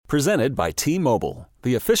Presented by T-Mobile,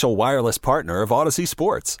 the official wireless partner of Odyssey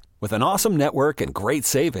Sports. With an awesome network and great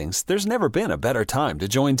savings, there's never been a better time to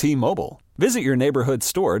join T-Mobile. Visit your neighborhood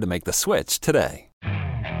store to make the switch today.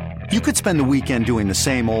 You could spend the weekend doing the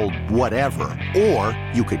same old whatever, or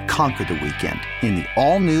you could conquer the weekend in the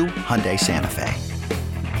all-new Hyundai Santa Fe.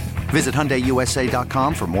 Visit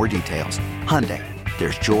HyundaiUSA.com for more details. Hyundai,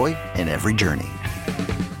 there's joy in every journey.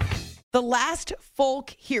 The Last Folk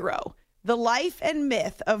Hero, The Life and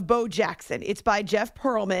Myth of Bo Jackson. It's by Jeff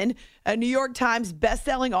Pearlman, a New York Times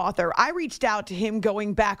bestselling author. I reached out to him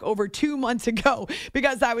going back over 2 months ago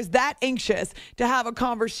because I was that anxious to have a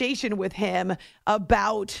conversation with him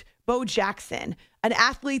about Bo Jackson, an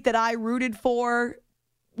athlete that I rooted for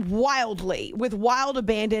wildly, with wild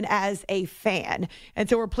abandon as a fan. And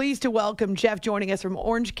so we're pleased to welcome Jeff joining us from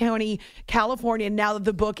Orange County, California, now that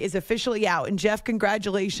the book is officially out. And Jeff,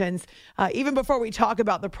 congratulations. Even before we talk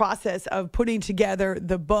about the process of putting together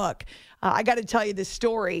the book, I got to tell you this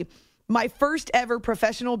story. My first ever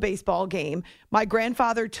professional baseball game, my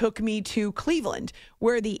grandfather took me to Cleveland,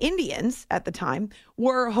 where the Indians at the time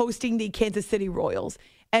were hosting the Kansas City Royals.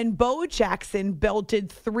 And Bo Jackson belted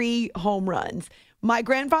 3 home runs. My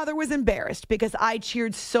grandfather was embarrassed because I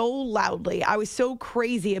cheered so loudly. I was so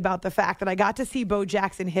crazy about the fact that I got to see Bo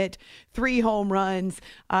Jackson hit 3 home runs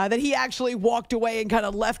that he actually walked away and kind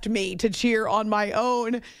of left me to cheer on my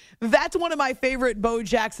own. That's one of my favorite Bo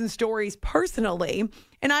Jackson stories personally.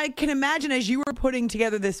 And I can imagine as you were putting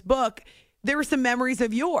together this book, there were some memories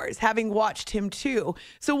of yours, having watched him too.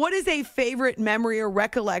 So what is a favorite memory or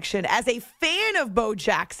recollection as a fan of Bo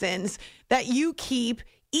Jackson's that you keep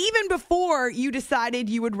even before you decided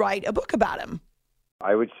you would write a book about him?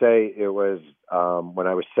 I would say it was when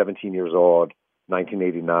I was 17 years old,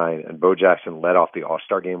 1989, and Bo Jackson led off the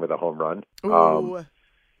All-Star game with a home run.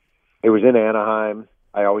 It was in Anaheim.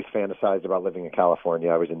 I always fantasized about living in California.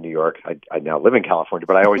 I was in New York. I now live in California,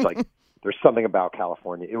 but I always there's something about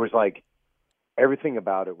California. It was like everything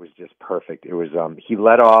about it was just perfect. It was he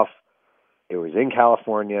led off. It was in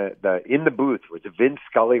California. In the booth was Vin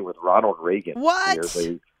Scully with Ronald Reagan. What?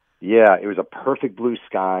 Yeah, it was a perfect blue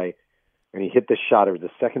sky, and he hit this shot. It was the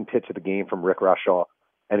second pitch of the game from Rick Rushall,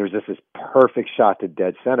 and it was just this perfect shot to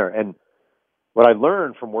dead center. And what I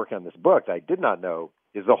learned from working on this book that I did not know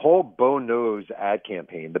is the whole Bo Knows ad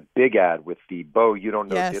campaign, the big ad with the Bo You Don't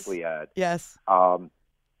Know Diddley ad. Yes.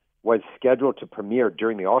 Was scheduled to premiere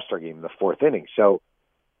during the All-Star game in the 4th inning. So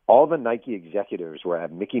all the Nike executives were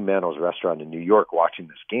at Mickey Mantle's restaurant in New York watching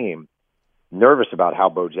this game, nervous about how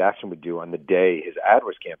Bo Jackson would do on the day his ad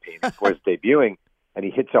was debuting, and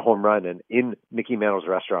he hits a home run. And in Mickey Mantle's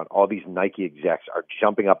restaurant, all these Nike execs are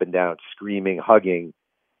jumping up and down, screaming, hugging.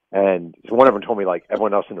 And one of them told me,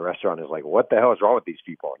 everyone else in the restaurant is like, what the hell is wrong with these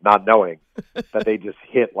people? Not knowing that they just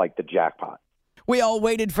hit, the jackpot. We all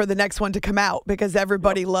waited for the next one to come out because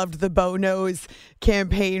everybody loved the Bo Knows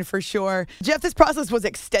campaign for sure. Jeff, this process was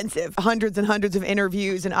extensive, hundreds and hundreds of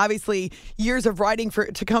interviews and obviously years of writing for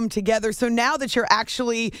it to come together. So now that you're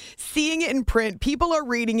actually seeing it in print, people are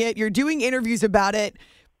reading it, you're doing interviews about it,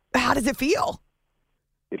 how does it feel?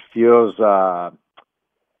 It feels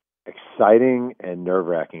exciting and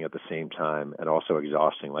nerve-wracking at the same time, and also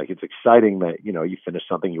exhausting. It's exciting that, you finish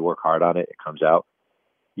something, you work hard on it, it comes out.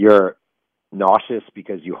 You're nauseous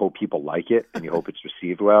because you hope people like it and you hope it's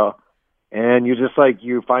received well. And you just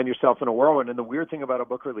you find yourself in a whirlwind. And the weird thing about a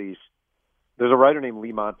book release, there's a writer named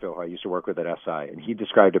Lee Montville who I used to work with at SI, and he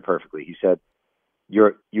described it perfectly. He said,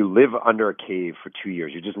 you live under a cave for 2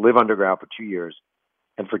 years. You just live underground for 2 years.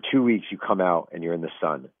 And for 2 weeks, you come out and you're in the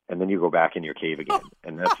sun, and then you go back in your cave again.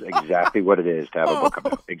 And that's exactly what it is to have a book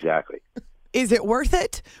come out. Exactly. Is it worth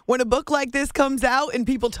it when a book like this comes out and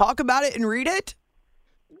people talk about it and read it?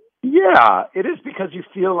 Yeah, it is, because you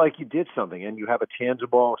feel like you did something and you have a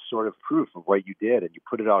tangible sort of proof of what you did, and you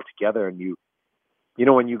put it all together, and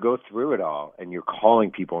when you go through it all and you're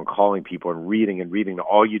calling people and reading, and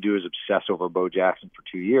all you do is obsess over Bo Jackson for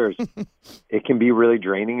 2 years, it can be really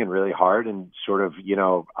draining and really hard and sort of,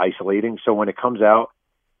 isolating. So when it comes out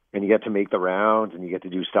and you get to make the rounds and you get to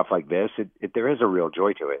do stuff like this, there is a real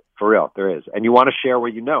joy to it. For real, there is. And you want to share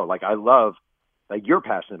what you know. I love you're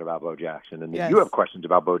passionate about Bo Jackson, and you have questions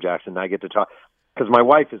about Bo Jackson, and I get to talk. Because my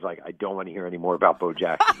wife is I don't want to hear any more about Bo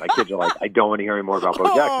Jackson. My kids are I don't want to hear any more about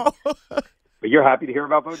Bo Jackson. But you're happy to hear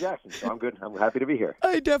about Bo Jackson, so I'm good. I'm happy to be here.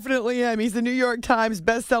 I definitely am. He's the New York Times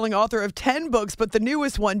bestselling author of 10 books, but the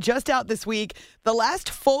newest one just out this week, The Last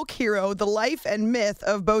Folk Hero, The Life and Myth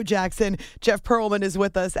of Bo Jackson. Jeff Pearlman is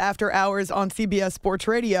with us after hours on CBS Sports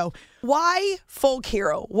Radio. Why folk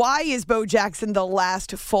hero? Why is Bo Jackson the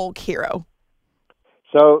last folk hero?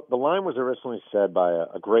 So the line was originally said by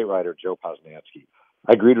a great writer, Joe Posnanski.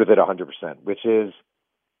 I agreed with it 100%, which is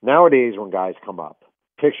nowadays when guys come up,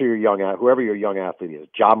 picture whoever your young athlete is,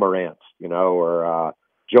 Ja Morant, or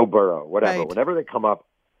Joe Burrow, whatever. Right. Whenever they come up,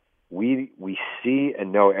 we see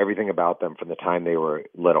and know everything about them from the time they were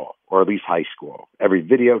little, or at least high school. Every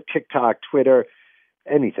video, TikTok, Twitter,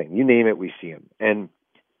 anything, you name it, we see him. And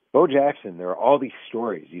Bo Jackson, there are all these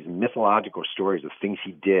stories, these mythological stories of things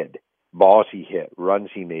he did, balls he hit, runs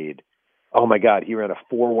he made. Oh my God, he ran a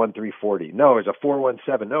 4.13 40. No, it was a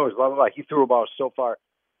 4.17. No, it was blah, blah, blah. He threw a ball so far,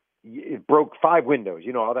 it broke 5 windows,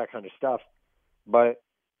 all that kind of stuff. But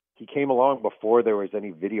he came along before there was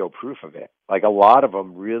any video proof of it. Like a lot of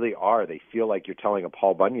them really are. They feel like you're telling a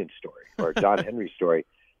Paul Bunyan story or a John Henry story.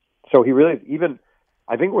 So he really,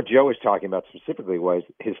 I think what Joe was talking about specifically was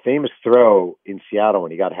his famous throw in Seattle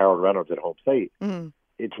when he got Harold Reynolds at home plate. Mm-hmm.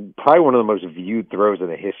 It's probably one of the most viewed throws in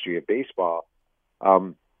the history of baseball.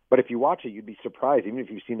 But if you watch it, you'd be surprised, even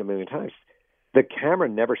if you've seen it a million times. The camera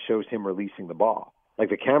never shows him releasing the ball. Like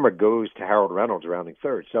the camera goes to Harold Reynolds rounding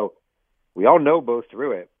third. So we all know Bo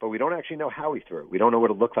threw it, but we don't actually know how he threw it. We don't know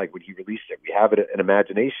what it looked like when he released it. We have an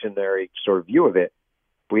imaginary sort of view of it,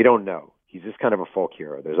 but we don't know. He's just kind of a folk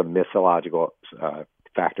hero. There's a mythological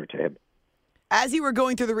factor to him. As you were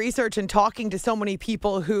going through the research and talking to so many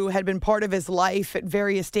people who had been part of his life at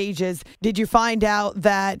various stages, did you find out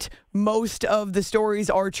that most of the stories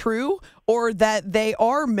are true, or that they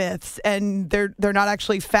are myths and they're not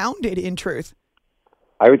actually founded in truth?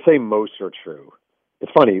 I would say most are true.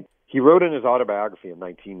 It's funny. He wrote in his autobiography in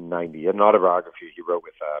 1990, an autobiography he wrote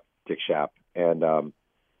with Dick Schaap, and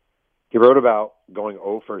he wrote about going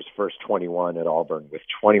 0 for his first 21 at Auburn with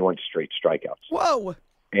 21 straight strikeouts. Whoa!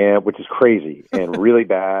 And which is crazy and really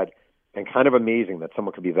bad, and kind of amazing that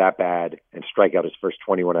someone could be that bad and strike out his first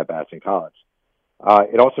 21 at-bats in college.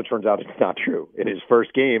 It also turns out it's not true. In his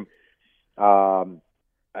first game,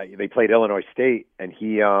 they played Illinois State, and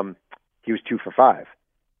he was 2 for 5.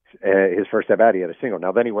 His first at-bat, he had a single.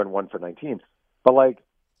 Now, then he went 1 for 19. But,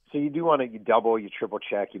 so you do want to, you double, you triple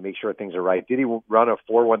check, you make sure things are right. Did he run a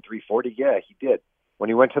 4.13 40? Yeah, he did. When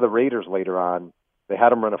he went to the Raiders later on, they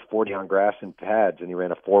had him run a 40 on grass and pads, and he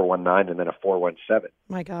ran a 4.19 and then a 4.17.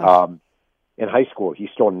 My gosh. In high school, he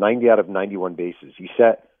stole 90 out of 91 bases. He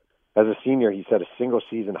set, as a senior, he set a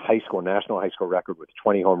single-season national high school record with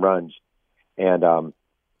 20 home runs and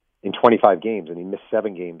in 25 games, and he missed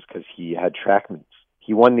 7 games because he had track meets.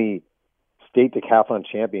 He won the state decathlon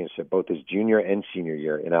championship both his junior and senior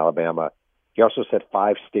year in Alabama. He also set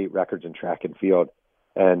 5 state records in track and field.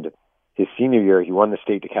 And his senior year, he won the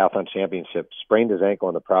state decathlon championship, sprained his ankle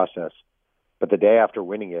in the process. But the day after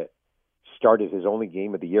winning it, started his only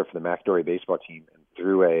game of the year for the McDory baseball team and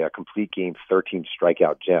threw a complete game 13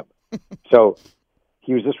 strikeout gem. So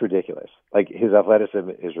he was just ridiculous. Like, his athleticism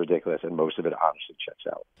is ridiculous, and most of it honestly checks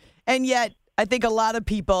out. And yet, I think a lot of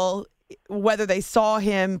people, whether they saw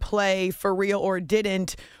him play for real or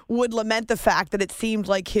didn't, would lament the fact that it seemed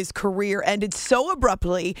like his career ended so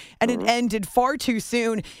abruptly and it ended far too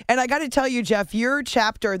soon. And I got to tell you, Jeff, your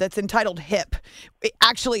chapter that's entitled Hip, it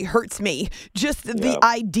actually hurts me. Just the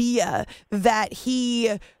idea that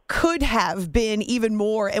he could have been even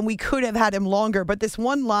more and we could have had him longer. But this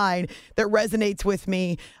one line that resonates with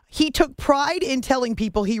me: he took pride in telling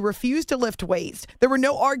people he refused to lift weights. There were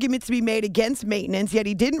no arguments to be made against maintenance, yet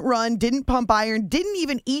he didn't run, didn't pump iron, didn't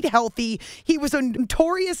even eat healthy. He was a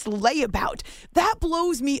notorious layabout. That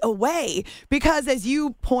blows me away because, as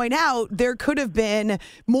you point out, there could have been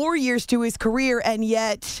more years to his career, and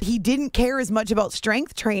yet he didn't care as much about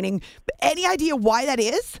strength training. Any idea why that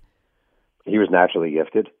is? He was naturally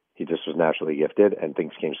gifted. He just was naturally gifted, and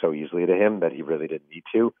things came so easily to him that he really didn't need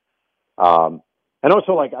to. And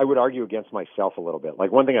also, I would argue against myself a little bit.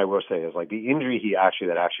 One thing I will say is, the injury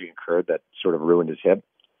that actually incurred that sort of ruined his hip,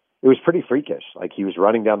 it was pretty freakish. He was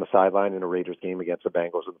running down the sideline in a Raiders game against the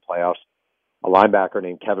Bengals in the playoffs. A linebacker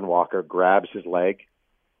named Kevin Walker grabs his leg.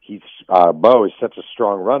 Bo is such a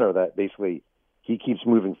strong runner that basically he keeps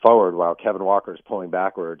moving forward while Kevin Walker is pulling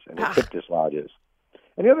backwards, and his hip dislodges.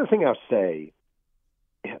 And the other thing I'll say,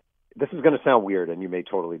 this is going to sound weird, and you may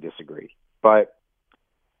totally disagree, but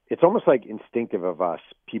it's almost instinctive of us,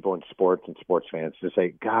 people in sports and sports fans, to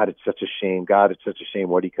say, God, it's such a shame. God, it's such a shame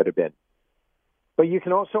what he could have been. But you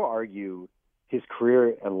can also argue his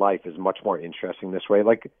career and life is much more interesting this way.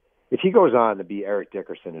 If he goes on to be Eric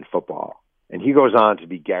Dickerson in football, and he goes on to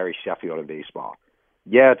be Gary Sheffield in baseball,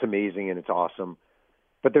 yeah, it's amazing and it's awesome.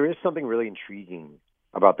 But there is something really intriguing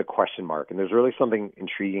about the question mark, and there's really something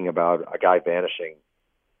intriguing about a guy vanishing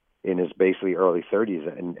in his basically early 30s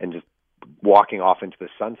and just walking off into the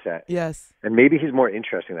sunset. Yes. And maybe he's more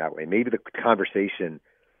interesting that way. Maybe the conversation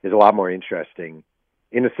is a lot more interesting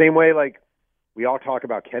in the same way, we all talk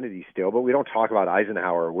about Kennedy still, but we don't talk about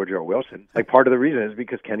Eisenhower or Woodrow Wilson. Like, part of the reason is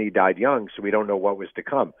because Kennedy died young, so we don't know what was to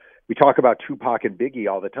come. We talk about Tupac and Biggie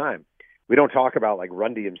all the time. We don't talk about, like,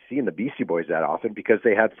 Run DMC and the Beastie Boys that often because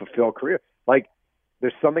they had fulfilled careers. Like,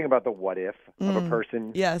 there's something about the what if of a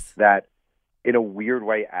person that, in a weird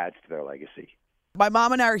way, adds to their legacy. My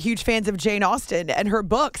mom and I are huge fans of Jane Austen and her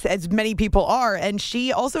books, as many people are, and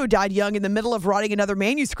she also died young in the middle of writing another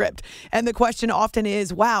manuscript. And the question often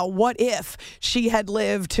is, wow, what if she had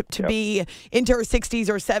lived to be into her 60s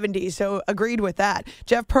or 70s? So agreed with that.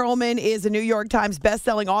 Jeff Pearlman is a New York Times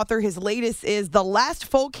bestselling author. His latest is The Last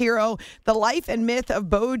Folk Hero, The Life and Myth of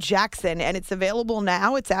Bo Jackson, and it's available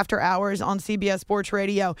now. It's after hours on CBS Sports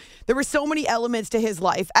Radio. There were so many elements to his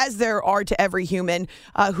life, as there are to every human,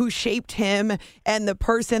 who shaped him and the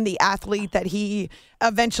person, the athlete that he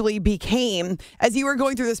eventually became. As you were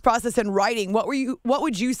going through this process and writing, what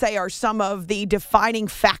would you say are some of the defining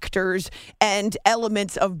factors and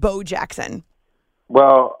elements of Bo Jackson?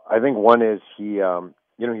 Well, I think one is he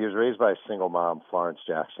was raised by a single mom, Florence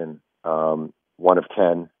Jackson, one of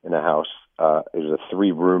 10 in a house. It was a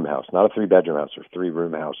 3-room house, not a 3-bedroom house, or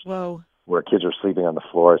 3-room house. Whoa. Where kids were sleeping on the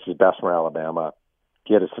floor. It's his Bessemer, Alabama.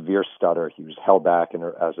 He had a severe stutter. He was held back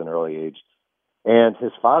as an early age. And his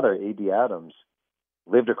father, A.D. Adams,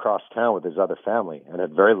 lived across town with his other family and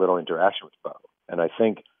had very little interaction with Bo. And I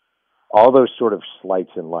think all those sort of slights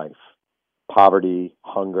in life, poverty,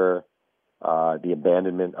 hunger, the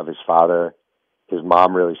abandonment of his father, his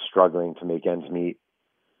mom really struggling to make ends meet,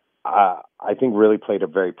 I think really played a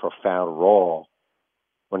very profound role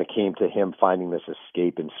when it came to him finding this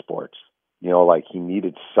escape in sports. Like, he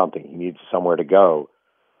needed something. He needed somewhere to go.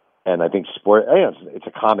 And I think it's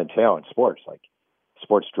a common tale in sports. Like,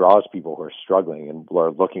 sports draws people who are struggling and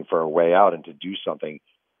are looking for a way out and to do something.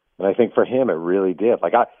 And I think for him, it really did.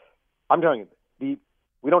 Like, I'm telling you,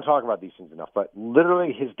 we don't talk about these things enough, but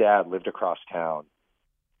literally his dad lived across town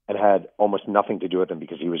and had almost nothing to do with him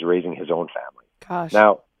because he was raising his own family. Gosh.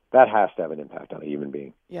 Now, that has to have an impact on a human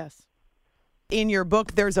being. Yes. In your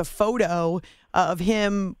book, there's a photo of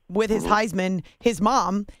him with his Heisman, his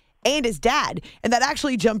mom, and his dad. And that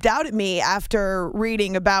actually jumped out at me after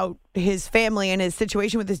reading about his family and his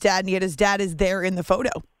situation with his dad, and yet his dad is there in the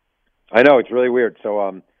photo. I know, it's really weird.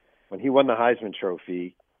 So when he won the Heisman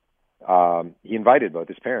Trophy, he invited both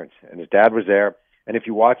his parents, and his dad was there. And if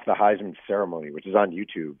you watch the Heisman ceremony, which is on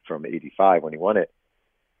YouTube from '85 when he won it,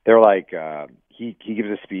 they're like, he gives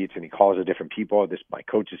a speech and he calls the different people. My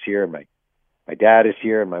coach is here, and my dad is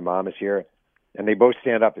here, and my mom is here. And they both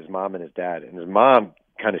stand up, his mom and his dad. And his mom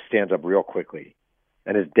kind of stands up real quickly,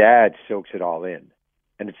 and his dad soaks it all in.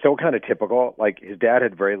 And it's so kind of typical. Like, his dad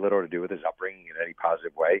had very little to do with his upbringing in any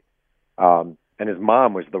positive way. And his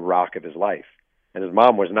mom was the rock of his life. And his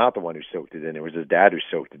mom was not the one who soaked it in. It was his dad who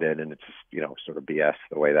soaked it in. And it's just, sort of BS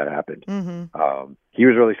the way that happened. Mm-hmm. He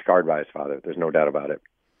was really scarred by his father. There's no doubt about it.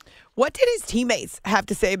 What did his teammates have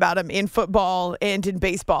to say about him in football and in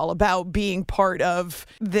baseball about being part of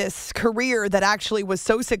this career that actually was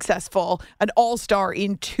so successful, an all-star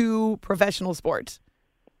in 2 professional sports?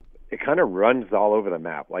 It kind of runs all over the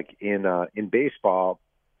map. Like, in baseball,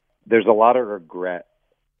 there's a lot of regret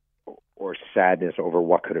or sadness over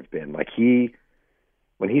what could have been. Like,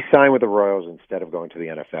 when he signed with the Royals instead of going to the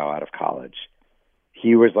NFL out of college,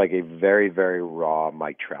 he was like a very, very raw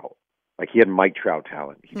Mike Trout. Like, he had Mike Trout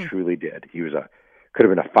talent. He truly did. He could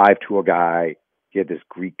have been a 5-tool guy. He had this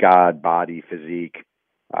Greek god body, physique.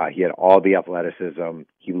 He had all the athleticism.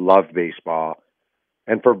 He loved baseball.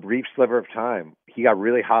 And for a brief sliver of time, he got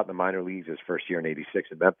really hot in the minor leagues his first year in '86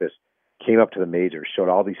 in Memphis, came up to the majors, showed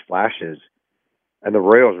all these flashes, and the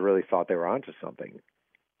Royals really thought they were onto something.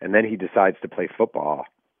 And then he decides to play football.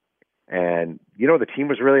 And, the team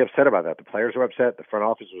was really upset about that. The players were upset. The front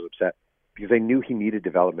office was upset, because they knew he needed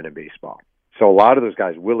development in baseball. So a lot of those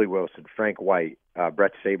guys, Willie Wilson, Frank White,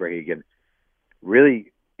 Brett Saberhagen,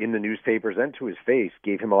 really in the newspapers and to his face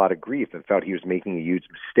gave him a lot of grief and felt he was making a huge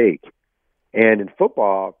mistake. And in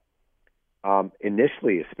football,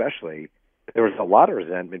 initially especially, there was a lot of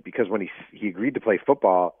resentment because when he agreed to play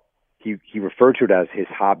football, he referred to it as his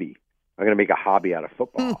hobby. I'm going to make a hobby out of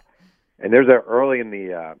football. And there's early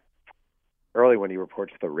when he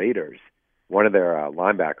reports to the Raiders, one of their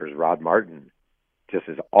linebackers, Rod Martin, just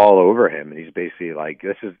is all over him, and he's basically like,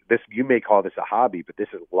 "This. You may call this a hobby, but this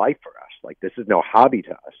is life for us. Like, this is no hobby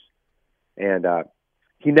to us." And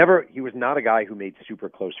he was not a guy who made super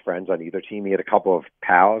close friends on either team. He had a couple of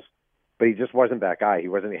pals, but he just wasn't that guy. He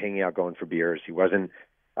wasn't hanging out, going for beers. He wasn't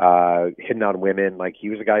hitting on women. Like, he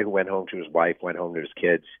was a guy who went home to his wife, went home to his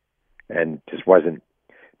kids, and just wasn't.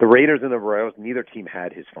 the Raiders and the Royals, neither team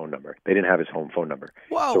had his phone number. They didn't have his home phone number.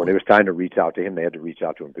 Whoa. So when it was time to reach out to him, they had to reach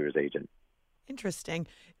out to him through his agent. Interesting.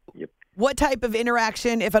 Yep. What type of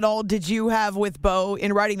interaction, if at all, did you have with Bo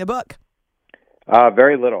in writing the book?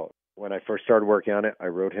 Very little. When I first started working on it, I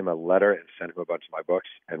wrote him a letter and sent him a bunch of my books.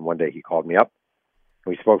 And one day he called me up.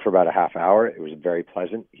 We spoke for about a half hour. It was very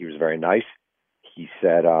pleasant. He was very nice. He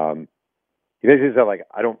said, he basically said, like,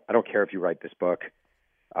 I don't care if you write this book.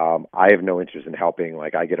 I have no interest in helping.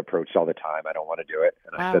 Like, I get approached all the time. I don't want to do it.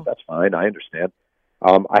 And I said, that's fine. I understand.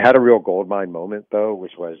 I had a real goldmine moment, though,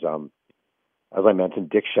 which was, as I mentioned,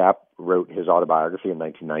 Dick Schaap wrote his autobiography in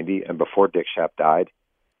 1990. And before Dick Schaap died,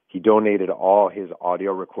 he donated all his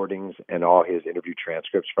audio recordings and all his interview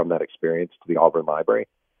transcripts from that experience to the Auburn Library.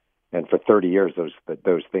 And for 30 years,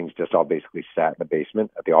 those things just all basically sat in the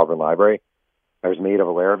basement at the Auburn Library. I was made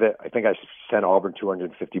aware of it. I think I sent Auburn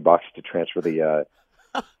 $250 to transfer the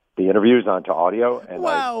interviews onto audio, and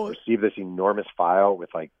wow. I received this enormous file with,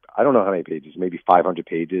 like, I don't know how many pages, maybe 500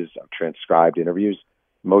 pages of transcribed interviews,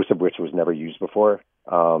 most of which was never used before.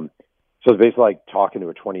 So it's basically like talking to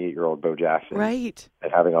a 28-year-old Bo Jackson, right,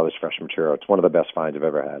 and having all this fresh material. It's one of the best finds I've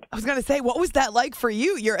ever had. I was going to say, what was that like for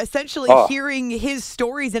you? You're essentially hearing his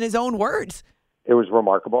stories in his own words. It was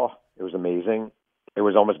remarkable. It was amazing. It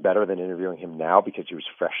was almost better than interviewing him now because he was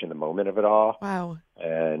fresh in the moment of it all. Wow.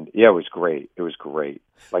 And yeah, it was great. It was great.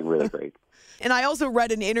 Like, really great. And I also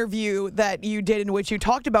read an interview that you did in which you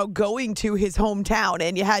talked about going to his hometown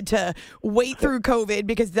and you had to wait through COVID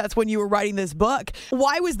because that's when you were writing this book.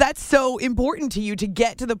 Why was that so important to you to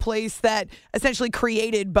get to the place that essentially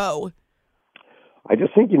created Bo? I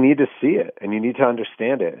just think you need to see it and you need to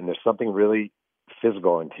understand it. And there's something really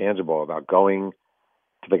physical and tangible about going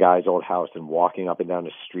to the guy's old house and walking up and down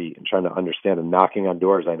the street and trying to understand and knocking on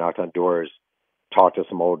doors. I knocked on doors, talked to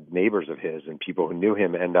some old neighbors of his and people who knew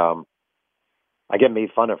him. And I get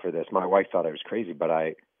made fun of for this. My wife thought I was crazy, but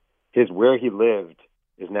where he lived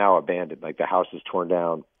is now abandoned. Like, the house is torn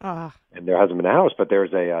down and there hasn't been a house, but you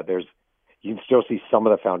can still see some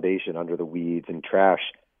of the foundation under the weeds and trash.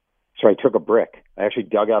 So I took a brick. I actually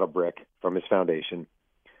dug out a brick from his foundation,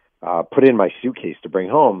 put it in my suitcase to bring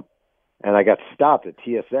home. And I got stopped at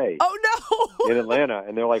TSA in Atlanta.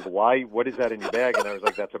 And they're like, why? What is that in your bag? And I was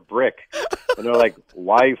like, that's a brick. And they're like,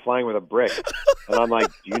 why are you flying with a brick? And I'm like,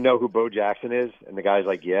 do you know who Bo Jackson is? And the guy's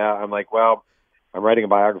like, yeah. I'm like, well, I'm writing a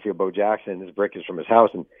biography of Bo Jackson. This brick is from his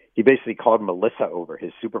house. And he basically called Melissa over,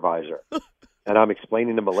 his supervisor. And I'm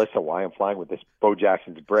explaining to Melissa why I'm flying with this Bo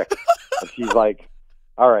Jackson's brick. And she's like,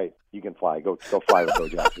 all right, you can fly. Go fly with Bo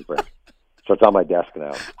Jackson's brick. So it's on my desk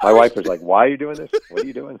now. My wife was like, why are you doing this? What are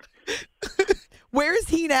you doing? Where is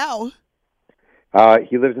he now?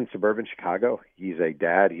 He lives in suburban Chicago. He's a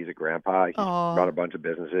dad. He's a grandpa. He's run a bunch of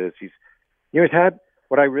businesses. He's had,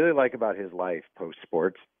 what I really like about his life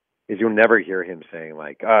post-sports is you'll never hear him saying,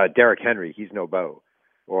 like, Derrick Henry, he's no Bo.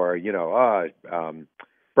 Or,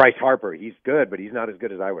 Bryce Harper, he's good, but he's not as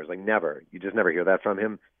good as I was. Like, never. You just never hear that from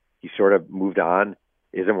him. He sort of moved on.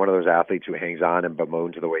 Isn't one of those athletes who hangs on and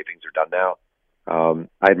bemoans the way things are done now.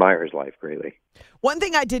 I admire his life greatly. One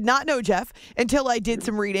thing I did not know, Jeff, until I did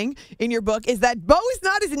some reading in your book, is that Bo is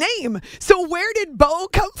not his name. So where did Bo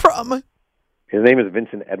come from? His name is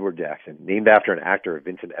Vincent Edward Jackson, named after an actor,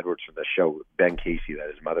 Vincent Edwards, from the show Ben Casey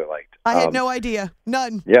that his mother liked. I had no idea.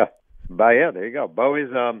 None. Yeah. But yeah, there you go. Bo is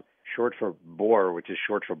short for Boar, which is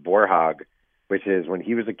short for boar hog, which is when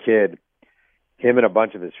he was a kid, him and a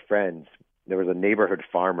bunch of his friends, there was a neighborhood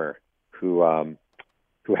farmer who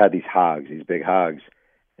had these hogs, these big hogs.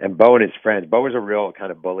 And Bo and his friends, Bo was a real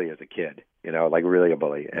kind of bully as a kid, like really a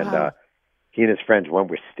bully. And he and his friends went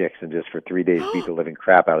with sticks and just for 3 days beat the living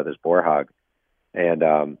crap out of this boar hog.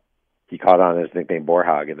 And he caught on his nickname Boar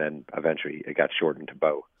Hog, and then eventually it got shortened to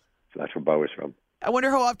Bo. So that's where Bo is from. I wonder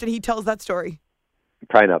how often he tells that story.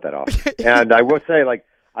 Probably not that often. And I will say, like,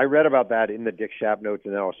 I read about that in the Dick Schaap notes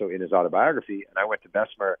and then also in his autobiography. And I went to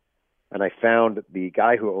Bessemer, and I found the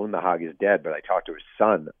guy who owned the hog is dead, but I talked to his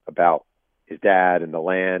son about his dad and the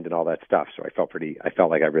land and all that stuff. So I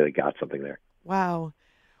felt like I really got something there. Wow.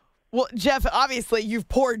 Well, Jeff, obviously you've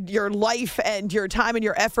poured your life and your time and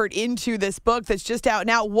your effort into this book that's just out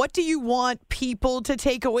now. What do you want people to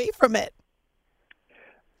take away from it?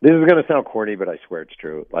 This is going to sound corny, but I swear it's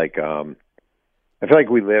true. Like, I feel like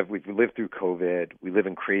we've lived through COVID. We live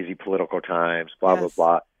in crazy political times, blah, blah,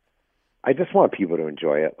 blah. I just want people to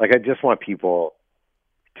enjoy it. Like, I just want people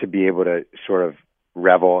to be able to sort of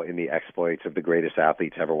revel in the exploits of the greatest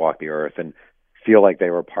athletes ever walk the earth and feel like they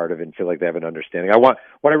were a part of it and feel like they have an understanding. What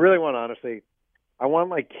I really want, honestly, I want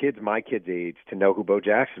my kids' age to know who Bo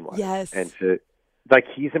Jackson was. Yes. And to, like,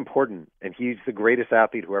 he's important and he's the greatest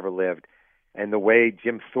athlete who ever lived. And the way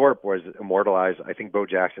Jim Thorpe was immortalized, I think Bo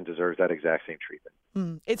Jackson deserves that exact same treatment.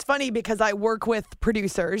 It's funny because I work with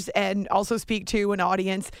producers and also speak to an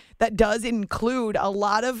audience that does include a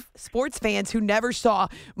lot of sports fans who never saw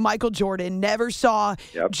Michael Jordan, never saw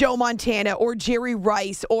Joe Montana or Jerry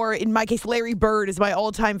Rice, or in my case, Larry Bird is my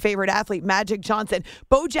all-time favorite athlete, Magic Johnson.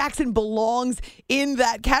 Bo Jackson belongs in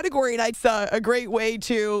that category, and it's a great way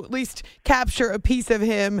to at least capture a piece of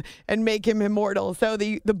him and make him immortal. So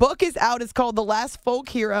the book is out. It's called The Last Folk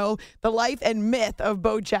Hero, The Life and Myth of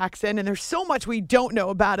Bo Jackson, and there's so much we don't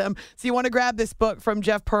know about him. So you want to grab this book from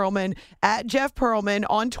Jeff Pearlman at Jeff Pearlman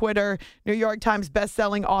on Twitter, New York Times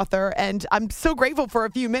bestselling author. And I'm so grateful for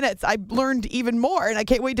a few minutes. I learned even more, and I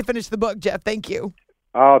can't wait to finish the book, Jeff. Thank you.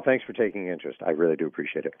 Oh, thanks for taking interest. I really do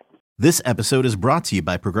appreciate it. This episode is brought to you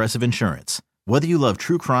by Progressive Insurance. Whether you love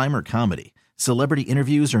true crime or comedy, celebrity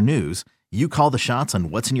interviews or news, you call the shots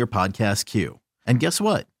on what's in your podcast queue. And guess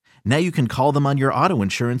what? Now you can call them on your auto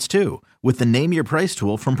insurance too with the Name Your Price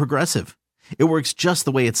tool from Progressive. It works just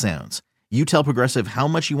the way it sounds. You tell Progressive how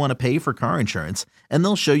much you want to pay for car insurance, and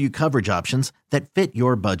they'll show you coverage options that fit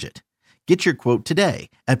your budget. Get your quote today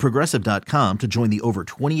at Progressive.com to join the over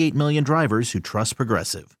 28 million drivers who trust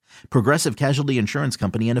Progressive. Progressive Casualty Insurance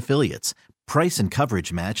Company and Affiliates. Price and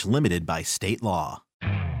coverage match limited by state law.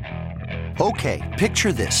 Okay,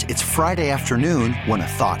 picture this. It's Friday afternoon when a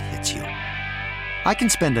thought hits you. I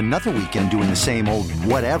can spend another weekend doing the same old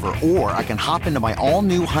whatever, or I can hop into my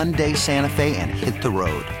all-new Hyundai Santa Fe and hit the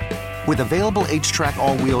road. With available H-Track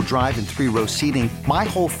all-wheel drive and 3-row seating, my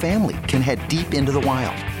whole family can head deep into the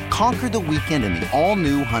wild. Conquer the weekend in the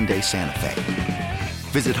all-new Hyundai Santa Fe.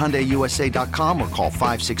 Visit HyundaiUSA.com or call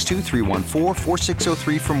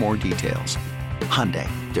 562-314-4603 for more details. Hyundai,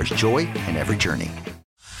 there's joy in every journey.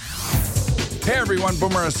 Hey everyone,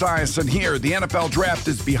 Boomer Esiason here. The NFL Draft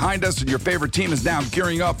is behind us and your favorite team is now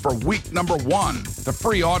gearing up for week number 1. The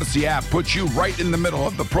free Odyssey app puts you right in the middle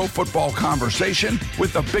of the pro football conversation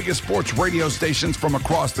with the biggest sports radio stations from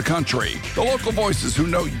across the country. The local voices who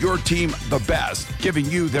know your team the best, giving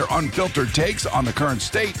you their unfiltered takes on the current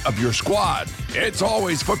state of your squad. It's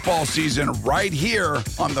always football season right here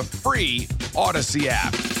on the free Odyssey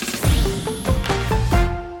app.